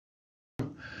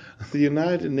The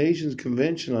United Nations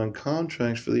Convention on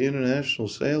Contracts for the International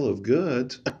Sale of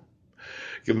Goods.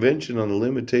 Convention on the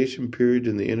Limitation Period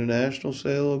in the International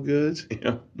Sale of Goods.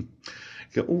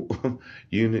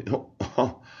 Unit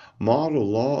Model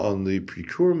Law on the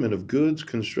Procurement of Goods,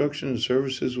 Construction, and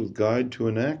Services with Guide to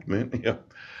Enactment.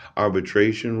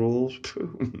 Arbitration rules.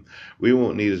 We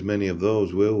won't need as many of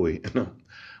those, will we?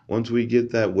 Once we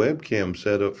get that webcam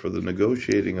set up for the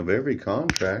negotiating of every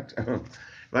contract,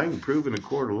 if I can prove in a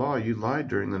court of law you lied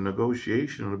during the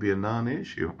negotiation, it'll be a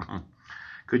non-issue.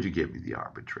 Could you get me the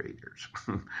arbitrators?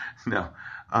 No.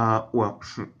 Well,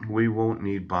 we won't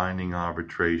need binding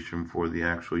arbitration for the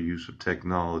actual use of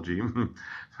technology.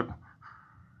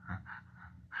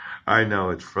 I know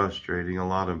it's frustrating. A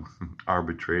lot of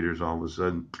arbitrators all of a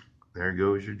sudden, there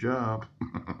goes your job.